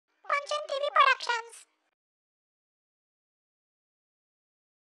Productions.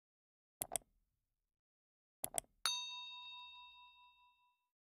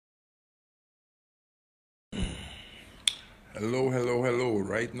 Hello, hello, hello.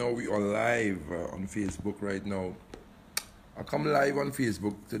 Right now we are live on Facebook right now. I come live on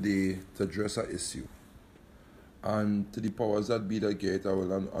Facebook today to address an issue. And to the powers that be that get, I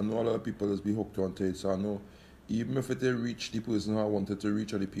know a lot of people has be hooked onto it, so I know even if it reach the person who I wanted to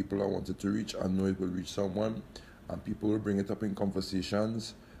reach or the people I wanted to reach, I know it will reach someone and people will bring it up in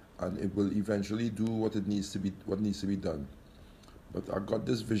conversations and it will eventually do what needs to be done. But I got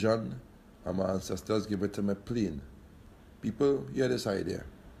this vision and my ancestors gave it to me plain. People, hear this idea.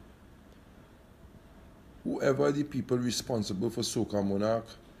 Whoever the people responsible for Soca Monarch,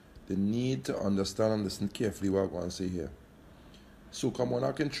 they need to understand and listen carefully what I'm going to say here. Soca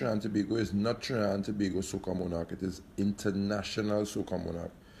Monarch in Trinidad and Tobago is not Trinidad and Tobago Soca Monarch. It is international Soca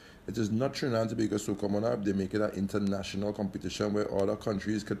Monarch. It is not Trinidad and Tobago Soca Monarch. They make it an international competition where other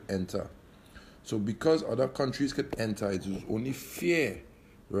countries could enter. So because other countries could enter, it is only fair,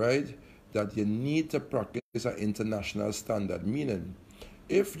 right, that you need to practice an international standard. Meaning,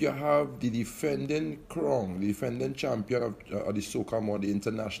 if you have the defending crown, the defending champion of the Soca Monarch, the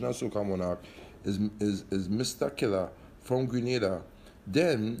international Soca Monarch, is Mr. Killa from Grenada,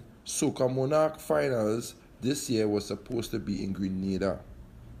 then Soca Monarch finals this year was supposed to be in Grenada.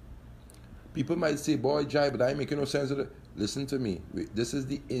 People might say, boy, Jai, but I making no sense of it. Listen to me. This is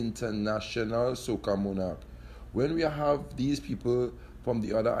the international Soca Monarch. When we have these people from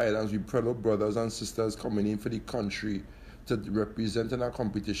the other islands, we fellow brothers and sisters coming in for the country to represent in our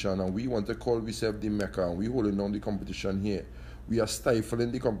competition, and we want to call ourselves the Mecca, and we holding down the competition here. We are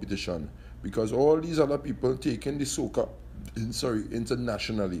stifling the competition because all these other people taking the Soca,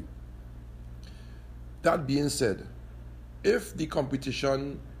 internationally. That being said, if the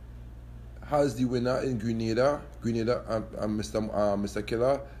competition has the winner in Grenada, Mr.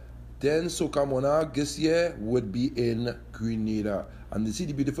 Killa, then Soca Monarch this year would be in Grenada. And you see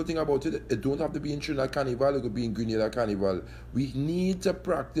the beautiful thing about it, it don't have to be in Trinidad Carnival, it could be in Grenada Carnival. We need to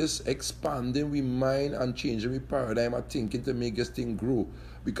practice expanding we mind and changing we paradigm of thinking to make this thing grow.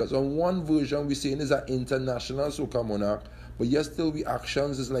 Because on one version we're saying is an international Soca Monarch, but yet still we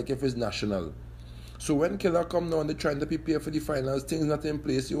actions is like if it's national. So when Killa come now and they're trying to prepare for the finals, things not in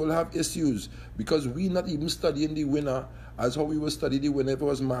place, you will have issues because we not even studying the winner as how we will study the winner if it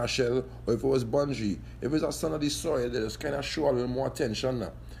was Marshall or if it was Benjai. If it's a son of the soil, they just kind of show a little more attention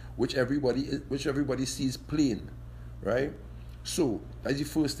now, which everybody sees plain, right? So that's the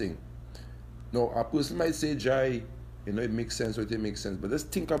first thing. Now a person might say, Jai, it makes sense or it makes sense, but let's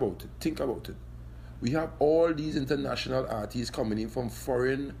think about it. Think about it. We have all these international artists coming in from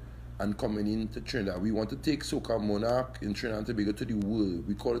foreign and coming into Trinidad. We want to take Soca Monarch in Trinidad and Tobago to the world.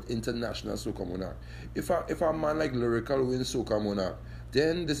 We call it International Soca Monarch. If a man like Lyrical wins Soca Monarch,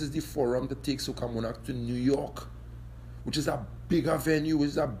 then this is the forum to take Soca Monarch to New York, which is a bigger venue, which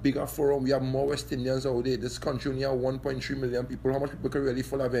is a bigger forum. We have more West Indians out there. This country only has 1.3 million people. How much people can really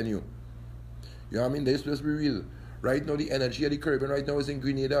fill a venue? You know what I mean? Let's be real. Right now, the energy of the Caribbean right now is in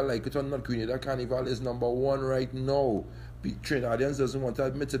Grenada. Like it or not, Grenada Carnival is number one right now. Trinidadians doesn't want to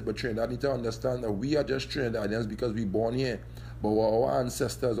admit it, but Trinidad need to understand that we are just Trinidadians because we born here. But our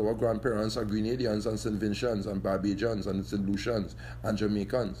ancestors, our grandparents are Grenadians and St. Vincents and Barbadians and St. Lucians and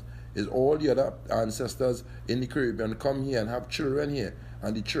Jamaicans. Is all the other ancestors in the Caribbean come here and have children here.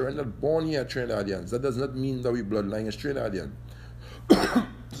 And the children that born here are Trinidadians. That does not mean that we bloodline is Trinidadian.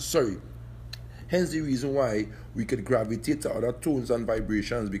 Sorry. Hence the reason why we could gravitate to other tones and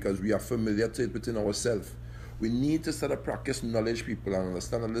vibrations because we are familiar to it within ourselves. We need to start to practice knowledge, people, and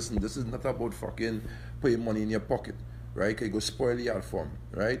understand and listen. This is not about fucking putting money in your pocket, right? Because it go spoil the art form,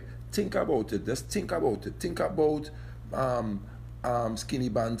 right? Think about it. Just think about it. Think about Skinny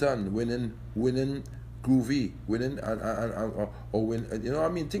Bantan winning Groovy, winning or win. You know what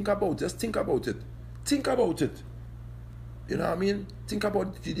I mean? Think about it. Just think about it. Think about it. You know what I mean? Think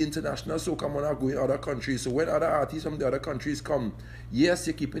about the international Soca Monarch going other countries. So when other artists from the other countries come, yes,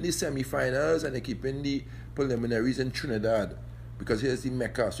 you're keeping the semi-finals and you're keeping the preliminaries in Trinidad because here's the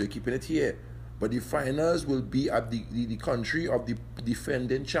Mecca, so you're keeping it here. But the finals will be at the country of the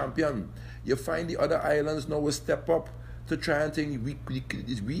defending champion. You find the other islands now will step up to try and think,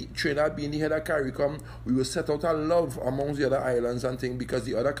 we Trinidad being the head of CARICOM, we will set out a love amongst the other islands and things because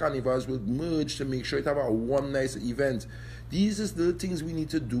the other carnivals will merge to make sure it have a one nice event. These is the things we need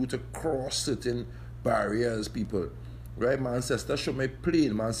to do to cross certain barriers, people. Right? My ancestors show me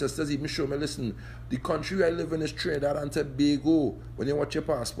plain. My ancestors even show me, listen, the country I live in is Trinidad and Tobago. When you watch your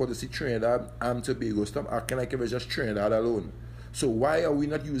passport, you see Trinidad and Tobago. Stop acting like it was just Trinidad alone. So why are we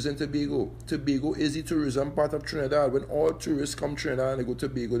not using Tobago? Tobago is the tourism part of Trinidad. When all tourists come to Trinidad and they go to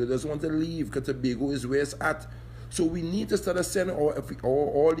Tobago, they just want to leave because Tobago is where it's at. So we need to start sending all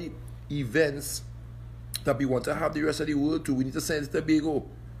the events that we want to have the rest of the world to. We need to send it to Tobago.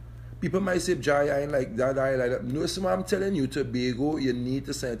 People might say, Jai, I ain't like that, I ain't like that. No, so I'm telling you, Tobago, you need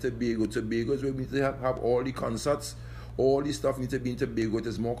to send it to Tobago. Tobago is where we need to have all the concerts. All this stuff needs to be in Tobago. It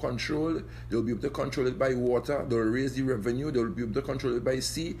is more controlled. They'll be able to control it by water. They'll raise the revenue. They'll be able to control it by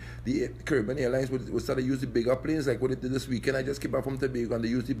sea. The Caribbean Airlines will start to use the bigger planes, like what they did this weekend. I just came back from Tobago and they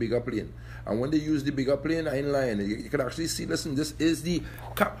used the bigger plane. And when they use the bigger plane, I ain't lying. You can actually see, listen, this is the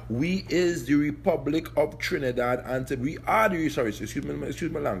Republic of Trinidad and Tobago. We are the, sorry,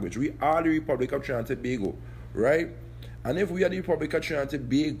 excuse my language. We are the Republic of Trinidad and Tobago, right? And if we are the Republic of Trinidad and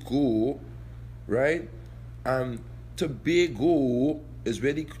Tobago, right, and Tobago is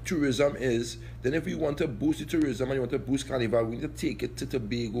where the tourism is, then if we want to boost the tourism and you want to boost Carnival, we need to take it to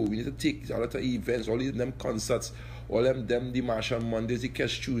Tobago. We need to take all the events, all them concerts, all them the March on Mondays, the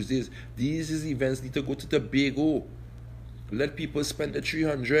Cash Tuesdays. These events need to go to Tobago. Let people spend the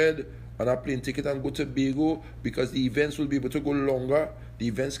 300 on a plane ticket and go to Tobago, because the events will be able to go longer. The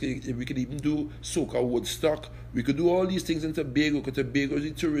events, we could even do Soca Woodstock. We could do all these things in Tobago, because Tobago is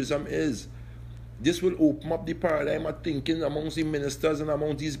the tourism is. This will open up the paradigm of thinking amongst the ministers and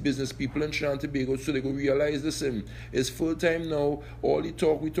among these business people in Trinidad and Tobago, so they will realize, listen, it's full time now. All the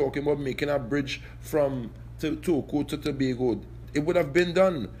talk we're talking about making a bridge from Toco to Tobago, it would have been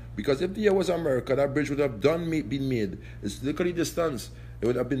done. Because if there was America, that bridge would have been made. It's look at the distance. It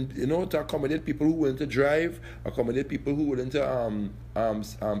would have been, to accommodate people who willing to drive, accommodate people who willing to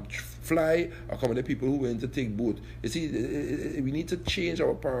fly, accommodate people who willing to take boat. You see, we need to change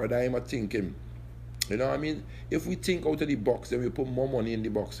our paradigm of thinking. You know what I mean? If we think out of the box, then we put more money in the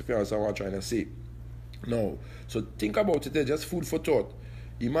box, if you understand what I'm trying to say. No. So think about it, just food for thought.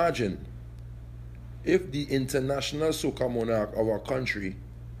 Imagine if the international soca monarch of our country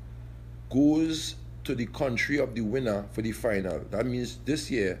goes to the country of the winner for the final. That means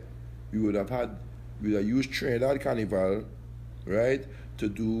this year we would have used Trinidad Carnival, right, to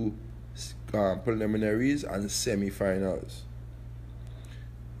do preliminaries and semi-finals.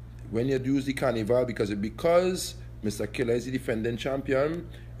 When you use the Carnival, because Mr. Killa is the defending champion,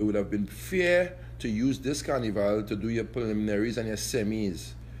 it would have been fair to use this Carnival to do your preliminaries and your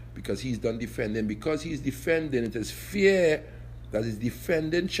semis, because he's done defending. Because he's defending, it is fair that his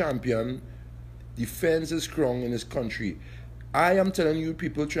defending champion defends his crown in his country. I am telling you,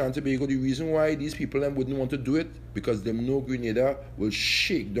 people trying to be the reason why these people wouldn't want to do it, because they know Grenada will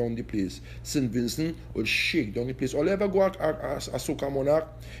shake down the place. St. Vincent will shake down the place. Or ever go a Soca Monarch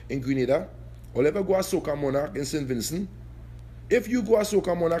in Grenada, or ever go a Soca Monarch in St. Vincent. If you go a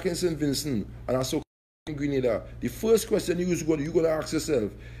Soca Monarch in St. Vincent and a Soca in Grenada, the first question you're going to ask yourself,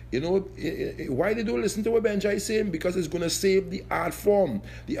 why they don't listen to what Benjai is saying? Because it's going to save the art form.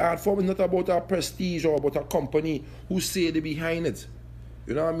 The art form is not about our prestige or about a company who say they're behind it.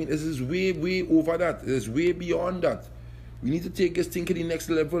 You know what I mean? This is way, way over that. It is way beyond that. We need to take this thing to the next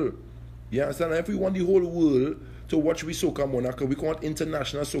level. You understand? If we want the whole world to watch we Soca Monarch, we want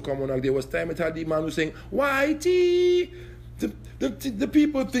international Soca Monarch. There was time it had the man who was saying, Whitey! The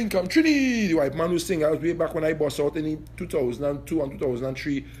people think I'm Trini. The white man who sing. I was way back when I bust out in 2002 and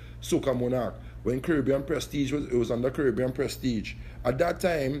 2003 Soca Monarch, when Caribbean Prestige was under Caribbean Prestige. At that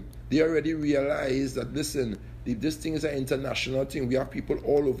time, they already realized that, listen, this thing is an international thing. We have people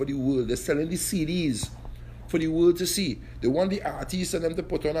all over the world. They're selling the CDs for the world to see. They want the artists and them to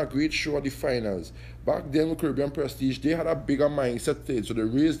put on a great show at the finals. Back then with Caribbean Prestige, they had a bigger mindset to it. So they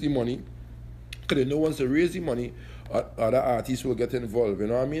raised the money, because they know once they raise the money, other artists will get involved, you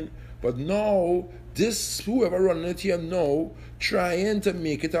know what I mean? But now, whoever running it here now, trying to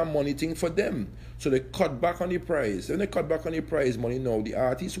make it a money thing for them. So they cut back on the price. When they cut back on the prize money now, the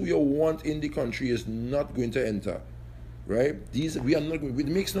artists who you want in the country is not going to enter, right? We are not. It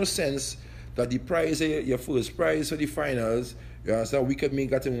makes no sense that the prize, your first prize for the finals, you understand, we could make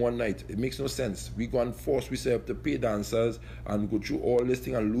that in one night. It makes no sense. We go and force ourselves to pay dancers and go through all this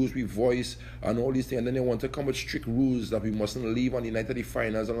thing and lose our voice and all these things, and then they want to come with strict rules that we mustn't leave on the night of the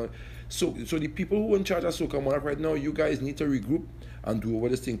finals. And so the people who are in charge of Soca Monarch right now, you guys need to regroup and do over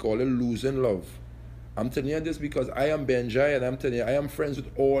this thing called losing love. I'm telling you this because I am Benjai, and I'm telling you, I am friends with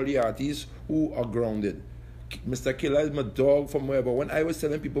all the artists who are grounded. Mr. Killa is my dog from wherever. When I was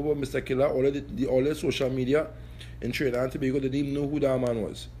telling people about Mr. Killa, all the social media in Trinidad and Tobago, they didn't even know who that man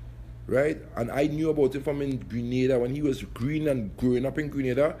was, right? And I knew about him from in Grenada when he was green and growing up in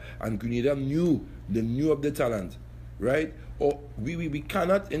Grenada, and Grenada knew of the talent, right? Or we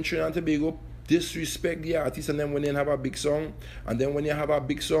cannot in Trinidad and Tobago disrespect the artist, and then when they have a big song, and then when you have a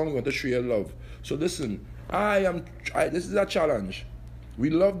big song, you want to show your love. So listen, this is a challenge. We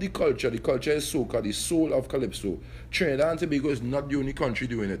love the culture. The culture is soca, the soul of calypso. Trinidad and Tobago is not the only country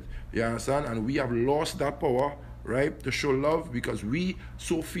doing it. You understand? And we have lost that power, right, to show love, because we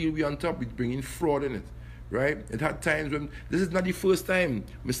so feel we on top with bringing fraud in it, right? It had times when, this is not the first time.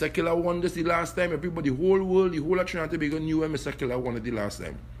 Mr. Killa won this the last time. Everybody, the whole world, the whole of Trinidad and Tobago knew when Mr. Killa won it the last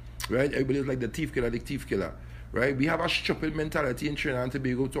time, right? Everybody was like the thief killer, right? We have a stupid mentality in Trinidad and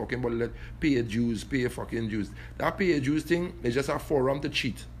Tobago talking about let pay your dues, pay your fucking dues. That pay your dues thing is just a forum to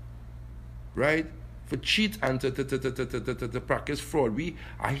cheat, right? For cheat and to practice fraud.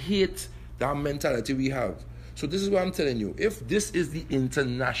 I hate that mentality we have. So this is what I'm telling you. If this is the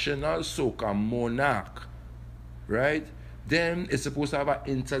international soca monarch, right, then it's supposed to have an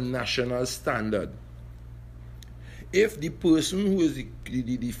international standard. If the person who is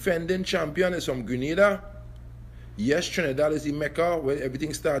the defending champion is from Grenada, yes, Trinidad is the Mecca where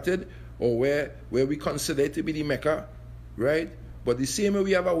everything started, or where we consider it to be the Mecca, right? But the same way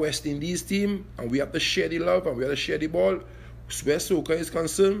we have a West Indies team, and we have to share the love, and we have to share the ball, where soca is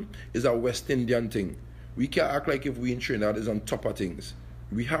concerned, is a West Indian thing. We can't act like if we in Trinidad is on top of things.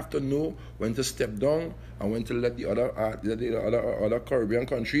 We have to know when to step down and when to let the other Caribbean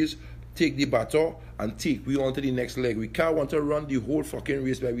countries take the baton and take we on to the next leg. We can't want to run the whole fucking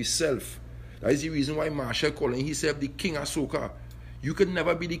race by ourselves. That is the reason why Marshall calling himself the king of soca. You can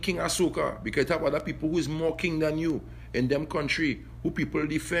never be the king of soca because you have other people who is more king than you in them country, who people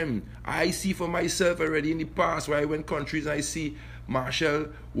defend. I see for myself already in the past where I went countries and I see Marshall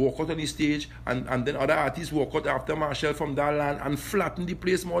walk out on the stage and then other artists walk out after Marshall from that land and flatten the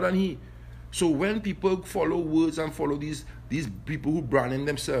place more than he. So when people follow words and follow these people who branding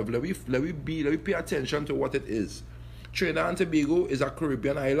themselves, let we pay attention to what it is. Trinidad and Tobago is a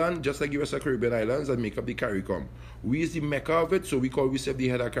Caribbean island, just like US are Caribbean islands that make up the CARICOM. We is the Mecca of it, so we call ourselves the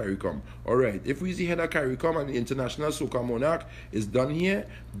head of CARICOM. Alright, if we is the head of CARICOM and the International Soca Monarch is done here,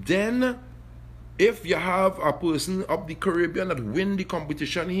 then if you have a person up the Caribbean that win the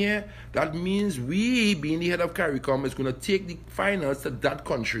competition here, that means we, being the head of CARICOM, is going to take the finals to that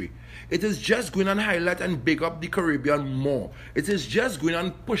country. It is just going to highlight and big up the Caribbean more. It is just going to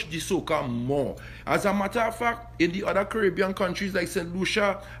push the soca more. As a matter of fact, in the other Caribbean countries like St.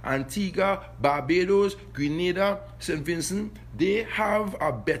 Lucia, Antigua, Barbados, Grenada, St. Vincent, they have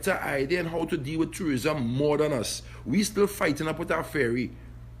a better idea on how to deal with tourism more than us. We still fighting up with our ferry.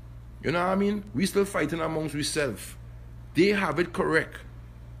 You know what I mean? We still fighting amongst ourselves. They have it correct.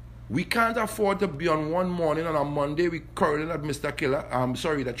 We can't afford to be on one morning on a Monday we quarreling at Mr. Killa,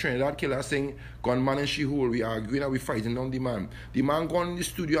 that Trinidad Killa saying gunman and she hole. We arguing and we fighting on the man. The man going in the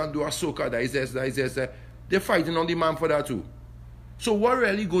studio and do a soca, that is this. They're fighting on the man for that too. So what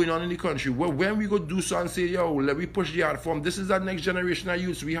really going on in the country? Well, when we go do so and say, yo, let me push the art form. This is that next generation of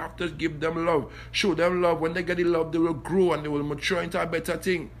youth. We have to give them love. Show them love. When they get the love, they will grow and they will mature into a better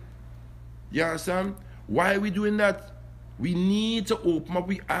thing. You understand? Why are we doing that? We need to open up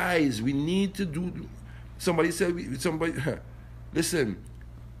our eyes. We need to do... Somebody said... Listen.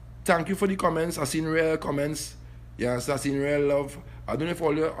 Thank you for the comments. I've seen real comments. Yes, I've seen real love. I don't know if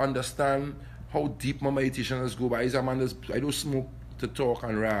all you understand how deep my meditation is go. But I don't smoke to talk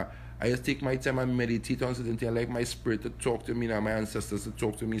and rah. I just take my time and meditate on certain things. I like my spirit to talk to me and my ancestors to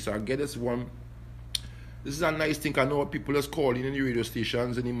talk to me. So I get this one... This is a nice thing. I know people is calling in the radio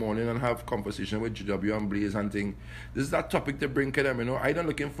stations in the morning and have conversation with GW and Blaze and thing. This is that topic to bring to them, you know. I don't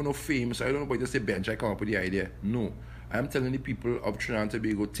looking for no fame, so I don't know about to say Benjai come up with the idea. No. I am telling the people of Trinidad and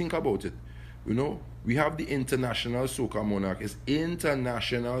Tobago, think about it. You know, we have the International Soca Monarch. It's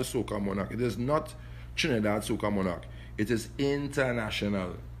International Soca Monarch. It is not Trinidad Soca Monarch. It is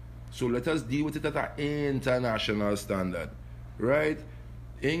international. So let us deal with it at an international standard. Right?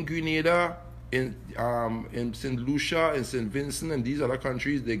 In Grenada, in St. Lucia, in St. Vincent, and these other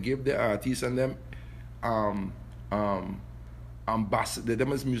countries, they give their artists and them ambassador,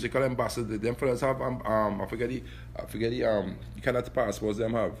 them as musical ambassador. Them fellas have I forget the kind of passports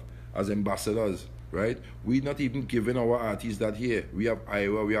them have as ambassadors, right? We not even giving our artists that here. We have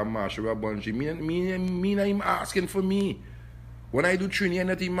Iowa, we have Marshall, we have Benjai. Me not even asking for me. When I do training,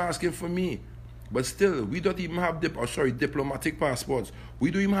 not even asking for me. But still, we don't even have diplomatic passports. We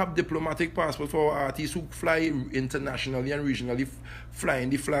don't even have diplomatic passports for our artists who fly internationally and regionally, flying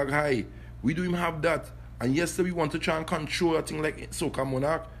the flag high. We don't even have that. And yes, we want to try and control a thing like Soca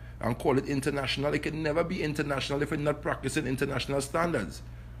Monarch and call it international. It can never be international if we're not practicing international standards.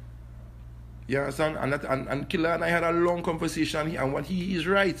 You understand? And Killa and I had a long conversation, and what he is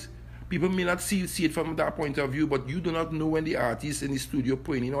right. People may not see it from that point of view, but you do not know when the artist in the studio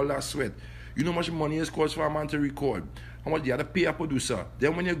putting in all that sweat. You know how much money it costs for a man to record. How much you have to pay a producer.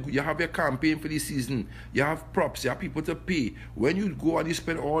 Then when you have your campaign for the season, you have props, you have people to pay. When you go and you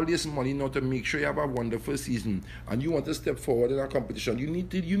spend all this money now to make sure you have a wonderful season and you want to step forward in a competition, you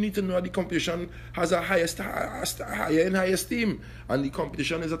need to know that the competition has a higher and higher esteem. And the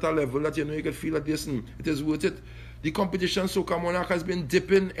competition is at a level that you know you can feel that listen, it is worth it. The competition Soca Monarch has been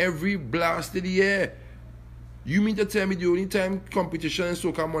dipping every blasted year. You mean to tell me the only time competition in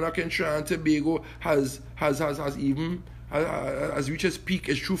Soca Monarch in Trinidad and Tobago has reached its peak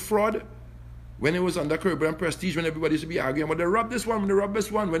is through fraud? When it was under Carnival and Prestige, when everybody used to be arguing about the rub this one,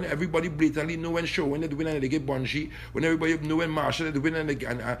 when everybody blatantly know when show, when they win and they get Benjai, when everybody know when Marshall they win and they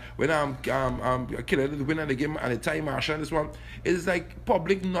when Killa they win and they get and the time Marshall and this one, it's like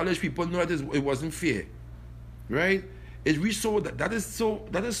public knowledge. People know that it wasn't fair, right? It reached so that is so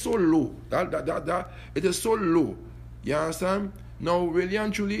low. That it is so low. You understand? Now, really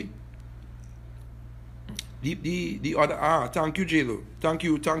and truly, the other thank you, JLo. Thank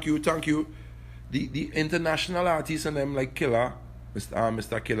you. The international artists and them like Killa,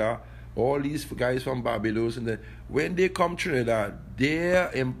 Mr. Killa, all these guys from Barbados, and when they come to Trinidad,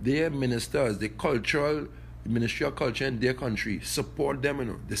 their ministers, the cultural Ministry of Culture in their country support them. You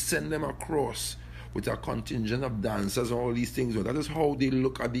know, they send them across with a contingent of dancers and all these things. That is how they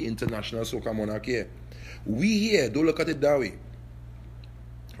look at the international Soca Monarch here. We here don't look at it that way.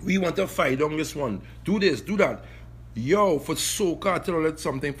 We want to fight on this one. Do this, do that. Yo, for Soca to let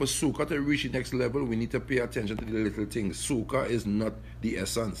something, for Soca to reach the next level, we need to pay attention to the little things. Soca is not the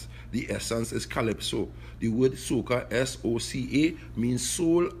essence. The essence is Calypso. The word Soca, S-O-C-A, means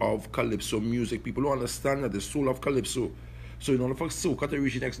soul of Calypso music. People don't understand that the soul of Calypso. So in order for Soca to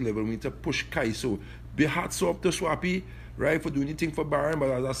reach the next level, we need to push Kaiso. Be hats off to Swappy, right, for doing anything for Baron, but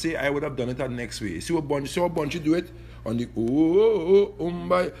as I say, I would have done it the next way. See what Benjai do it? On the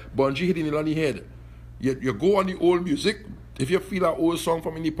Benjai hitting it on the head. You go on the old music. If you feel an old song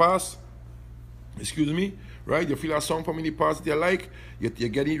from in the past, excuse me, right, you feel a song from in the past that you like, you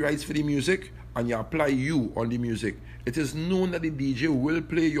get the rights for the music, and you apply you on the music. It is known that the DJ will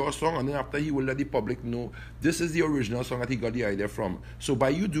play your song, and then after he will let the public know this is the original song that he got the idea from. So by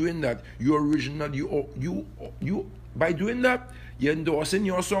you doing that, by doing that, you're endorsing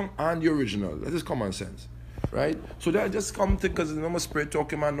your song and the original. That is common sense, right? So that just come to, because I'm a spirit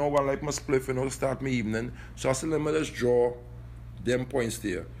talking, man, no one like my spliff, you know, start my evening. So I said, let me just draw them points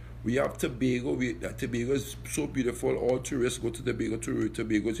there. We have Tobago. Tobago is so beautiful. All tourists go to Tobago.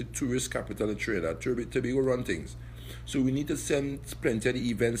 Tobago is the tourist capital in Trinidad. Tobago run things. So we need to send plenty of the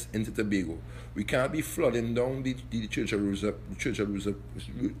events into Tobago. We can't be flooding down the Church of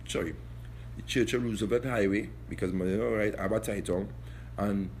Roosevelt Highway, because right, Abatai Town,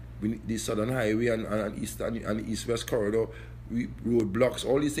 and the Southern Highway and East-West Corridor, roadblocks,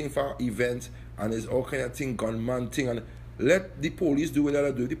 all these things for events, and there's all kind of thing, gunman thing, and let the police do what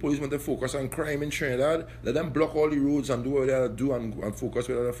they do. The police want to focus on crime in Trinidad. Let them block all the roads and do what they do and focus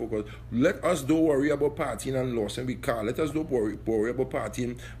where they focus. Let us don't worry about partying and loss and we car. Let us don't worry about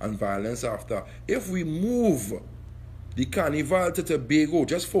partying and violence after. If we move the Carnival to Tobago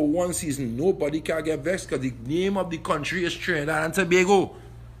just for one season, nobody can get vexed, because the name of the country is Trinidad and Tobago.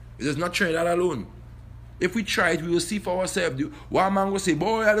 It is not Trinidad alone. If we try it, we will see for ourselves. One man will say,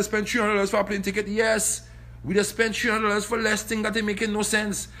 boy, I had to spend $300 for a plane ticket. Yes. We just spend $300 for less things that ain't making no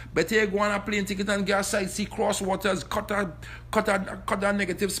sense. Better you go on a plane ticket and get a sightsee, cross waters, cut that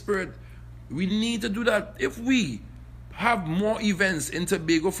negative spirit. We need to do that. If we have more events in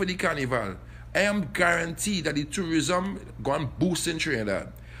Tobago for the Carnival, I am guaranteed that the tourism going to boost in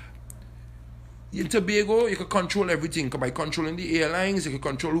Trinidad. In Tobago, you can control everything. By controlling the airlines, you can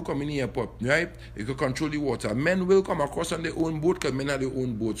control who come in the airport, right? You can control the water. Men will come across on their own boat, because men have their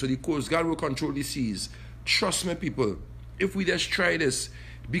own boat. So the Coast Guard will control the seas. Trust me, people, if we just try this,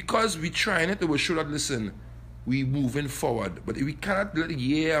 because we trying it, we will show that, listen, we moving forward. But we cannot let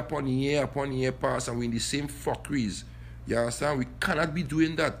year upon year upon year pass and we in the same fuckeries. You understand? We cannot be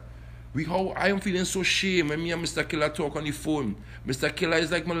doing that. I am feeling so shame when me and Mr. Killa talk on the phone. Mr. Killa is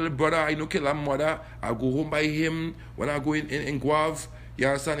like my little brother. I know Killa's mother. I go home by him when I go in Guave, you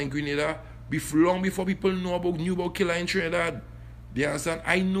understand, in Grenada. Long before people knew about Killa in Trinidad. You understand?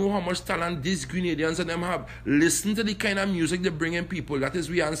 I know how much talent these Grenadians and them have. Listen to the kind of music they bring in, people. That is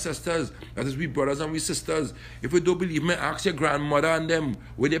we ancestors. That is we brothers and we sisters. If you don't believe me, ask your grandmother and them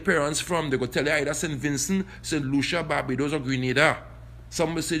where their parents from. They go tell you either St. Vincent, St. Lucia, Barbados, or Grenada.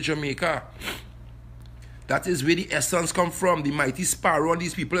 Some will say Jamaica. That is where the essence come from. The mighty sparrow and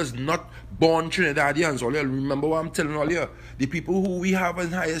these people is not born Trinidadians. All you remember what I'm telling all you. The people who we have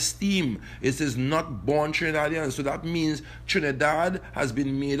in high esteem is not born Trinidadians. So that means Trinidad has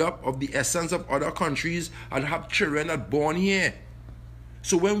been made up of the essence of other countries and have children that born here.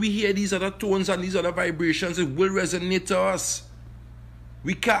 So when we hear these other tones and these other vibrations, it will resonate to us.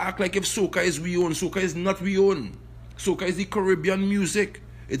 We can't act like if soca is we own. Soca is not we own. Soca is the Caribbean music.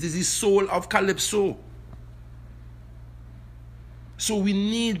 It is the soul of Calypso. So we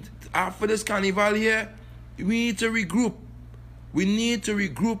need, after this carnival here, we need to regroup. We need to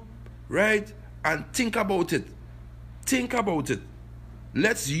regroup, right? And think about it. Think about it.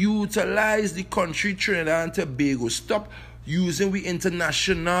 Let's utilize the country Trinidad and Tobago. Stop using the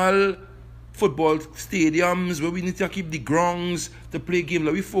international football stadiums where we need to keep the grounds to play games.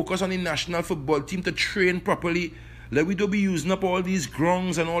 Let we focus on the national football team to train properly. Let we don't be using up all these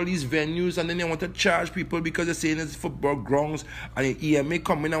grounds and all these venues, and then they want to charge people because they're saying it's football grounds, and the EMA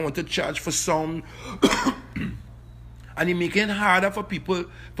come in and want to charge for sound. And they making it harder for people,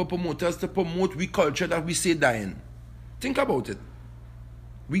 for promoters to promote we culture that we say dying. Think about it.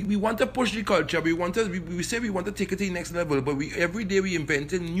 We want to push the culture. We say we want to take it to the next level, but every day we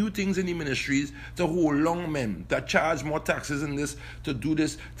inventing new things in the ministries to hold long men, to charge more taxes in this, to do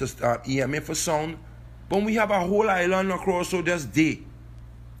this, to start EMA for sound. But we have a whole island across, so just day.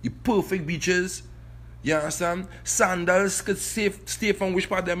 The perfect beaches. You understand? Sandals could stay from which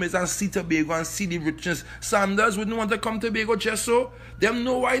part of them is and see Tobago and see the richness. Sandals wouldn't want to come to Tobago just so. Them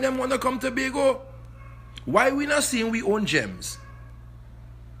know why them want to come to Tobago. Why we not seeing we own gems?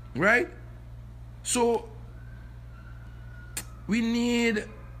 Right? So, we need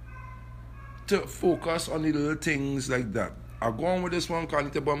to focus on the little things like that. I go on with this one, call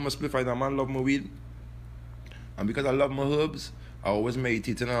it a bum, split fight, a man love my weed. And because I love my herbs, I always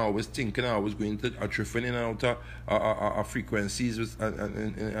meditating, I always thinking, I always going to drifting in and out of frequencies. I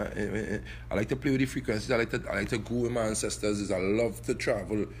like to play with the frequencies. I like to go with my ancestors. I love to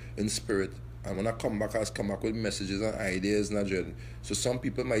travel in spirit. And when I come back with messages and ideas in a journey. So some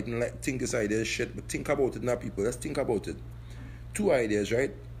people might not think this idea is shit, but think about it now, people. Let's think about it. 2 ideas,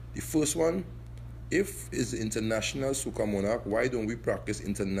 right? The first one, if it's international soca monarch, why don't we practice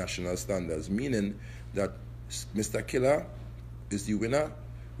international standards? Meaning that Mr. Killa is the winner.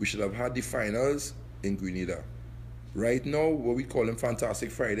 We should have had the finals in Grenada. Right now, what we call him Fantastic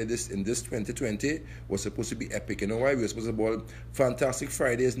Friday, in this 2020 was supposed to be epic. You know why? We were supposed to ball Fantastic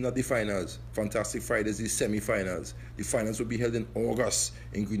Friday is not the finals. Fantastic Friday is the semi-finals. The finals will be held in August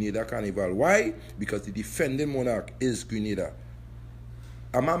in Grenada Carnival. Why? Because the defending monarch is Grenada.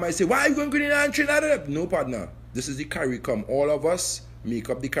 A man might say, why are you going to Grenada and Trinidad? No, partner. This is the CARICOM. All of us make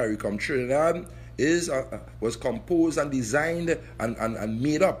up the CARICOM. Trinidad was composed and designed and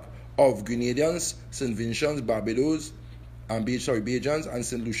made up of Grenadians, St. Vincent's, Barbados, Bajans, and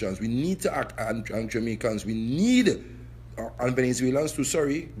St. Lucians. We need to act, and Jamaicans. We need, and Venezuelans too,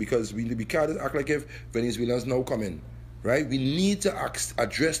 sorry, because we can't act like if Venezuelans now come in, right? We need to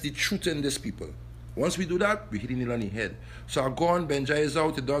address the truth in these people. Once we do that, we hit the nail on the head. So I go on, Benjai is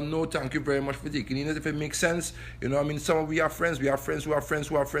out, you don't know, thank you very much for taking it. If it makes sense, you know, I mean, some of we are friends who are friends who are friends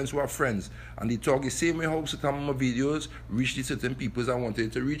who are friends who are friends. And they talk the same way how some of my videos reach the certain people I wanted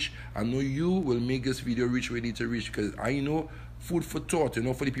it to reach. I know you will make this video reach where you need to reach, because I know food for thought, you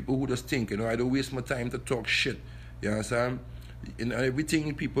know, for the people who just think, you know, I don't waste my time to talk shit. You understand? In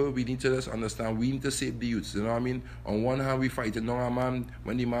everything, people, we need to just understand, we need to save the youths, you know what I mean? On one hand, we fight it, no, man,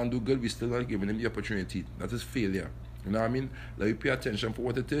 when the man do good, we still not giving him the opportunity. That is failure, you know what I mean? Let me pay attention for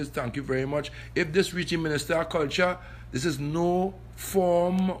what it is. Thank you very much. If this reaching Minister of Culture, this is no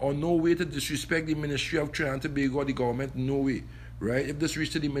form or no way to disrespect the Ministry of Trinidad and Tobago or the government, no way. Right? If this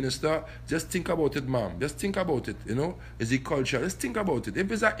reach to the minister, just think about it, ma'am. Just think about it, you know. It's the culture. Just think about it.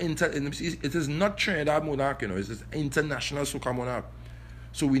 If it's it is not Trinidad monarch, you know, it's an international soca monarch.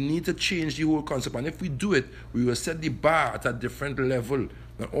 So we need to change the whole concept. And if we do it, we will set the bar at a different level.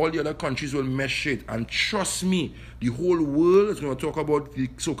 And all the other countries will mesh it. And trust me, the whole world is going to talk about the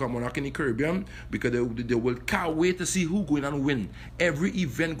soca monarch in the Caribbean, because they will can't wait to see who going and win. Every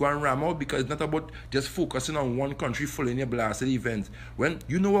event going ram out, because it's not about just focusing on one country following your blasted event. When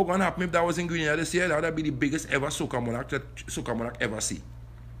you know what's going to happen if that was in Grenada this year, that would be the biggest ever soca monarch that soca monarch ever see.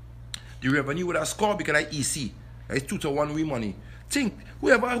 The revenue would have scored because I EC. It's 2-to-1 we money. Think,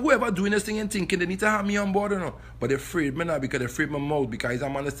 whoever doing this thing and thinking they need to have me on board or no. But they're afraid me now, because they're afraid my mouth, because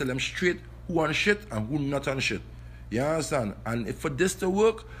I'm going to tell them straight who on shit and who not on shit. You understand? And if for this to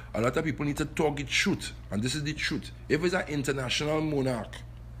work, a lot of people need to talk the truth. And this is the truth. If it's an international monarch,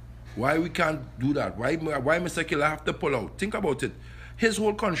 why we can't do that? Why Mr. Killa have to pull out? Think about it. His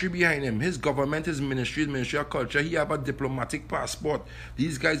whole country behind him. His government, his ministry of culture. He have a diplomatic passport.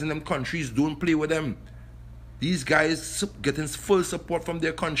 These guys in them countries don't play with them. These guys getting full support from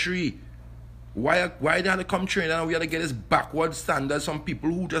their country. Why they had to come Trinidad and we had to get this backward standards from people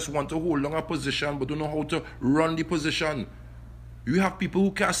who just want to hold on a position but don't know how to run the position. You have people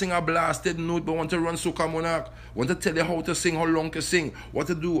who can't sing a blasted note but want to run Soca Monarch, want to tell you how to sing, how long to sing, what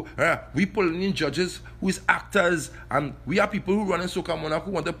to do. We pulling in judges who is actors, and we have people who run in Soca Monarch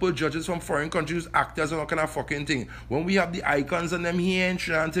who want to pull judges from foreign countries, actors and all kind of fucking thing. When we have the icons and them here in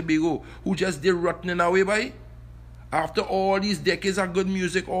Trinidad and Tobago who just did rotting away by. After all these decades of good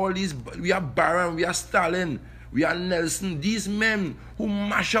music, all these, we are Baron, we are Stalin, we are Nelson, these men who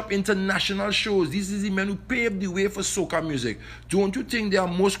mash up international shows, these are the men who paved the way for soca music. Don't you think they are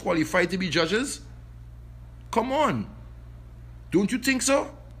most qualified to be judges? Come on. Don't you think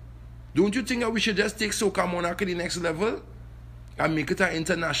so? Don't you think that we should just take Soca Monarch to the next level and make it an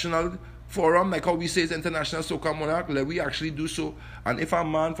international forum, like how we say it's International Soca Monarch? Let we actually do so. And if a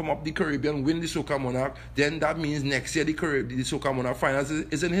man from up the Caribbean win the Soca Monarch, then that means next year the Soca Monarch finals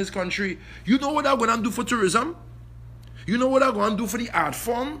is in his country. You know what I'm going to do for tourism? You know what I'm going to do for the art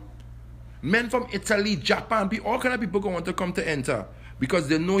form? Men from Italy, Japan, all kind of people going to come to enter because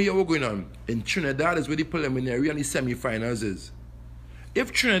they know here what's going on. In Trinidad is where the preliminary and the semi-finals is. If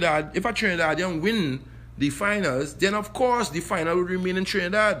a Trinidadian win the finals, then of course the final will remain in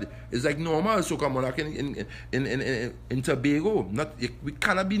Trinidad. It's like normal Soca Monarch in Tobago. We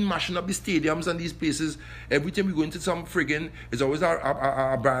cannot be mashing up the stadiums and these places. Every time we go into some friggin', it's always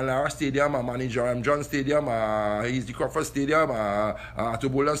a Brian Lara Stadium, a Manager John Stadium, he's the Crawford Stadium,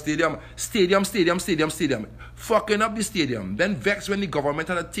 Tobolan Stadium. Fucking up the stadium. Then vex when the government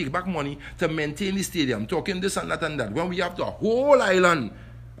had to take back money to maintain the stadium. Talking this and that and that. When we have the whole island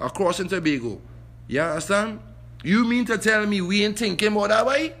across in Tobago. You understand? You mean to tell me we ain't thinking about that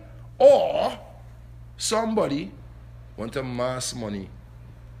way? Or somebody want to mass money?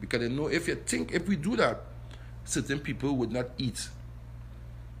 Because they know if we do that, certain people would not eat.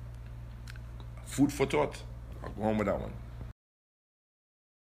 Food for thought. I'll go on with that one.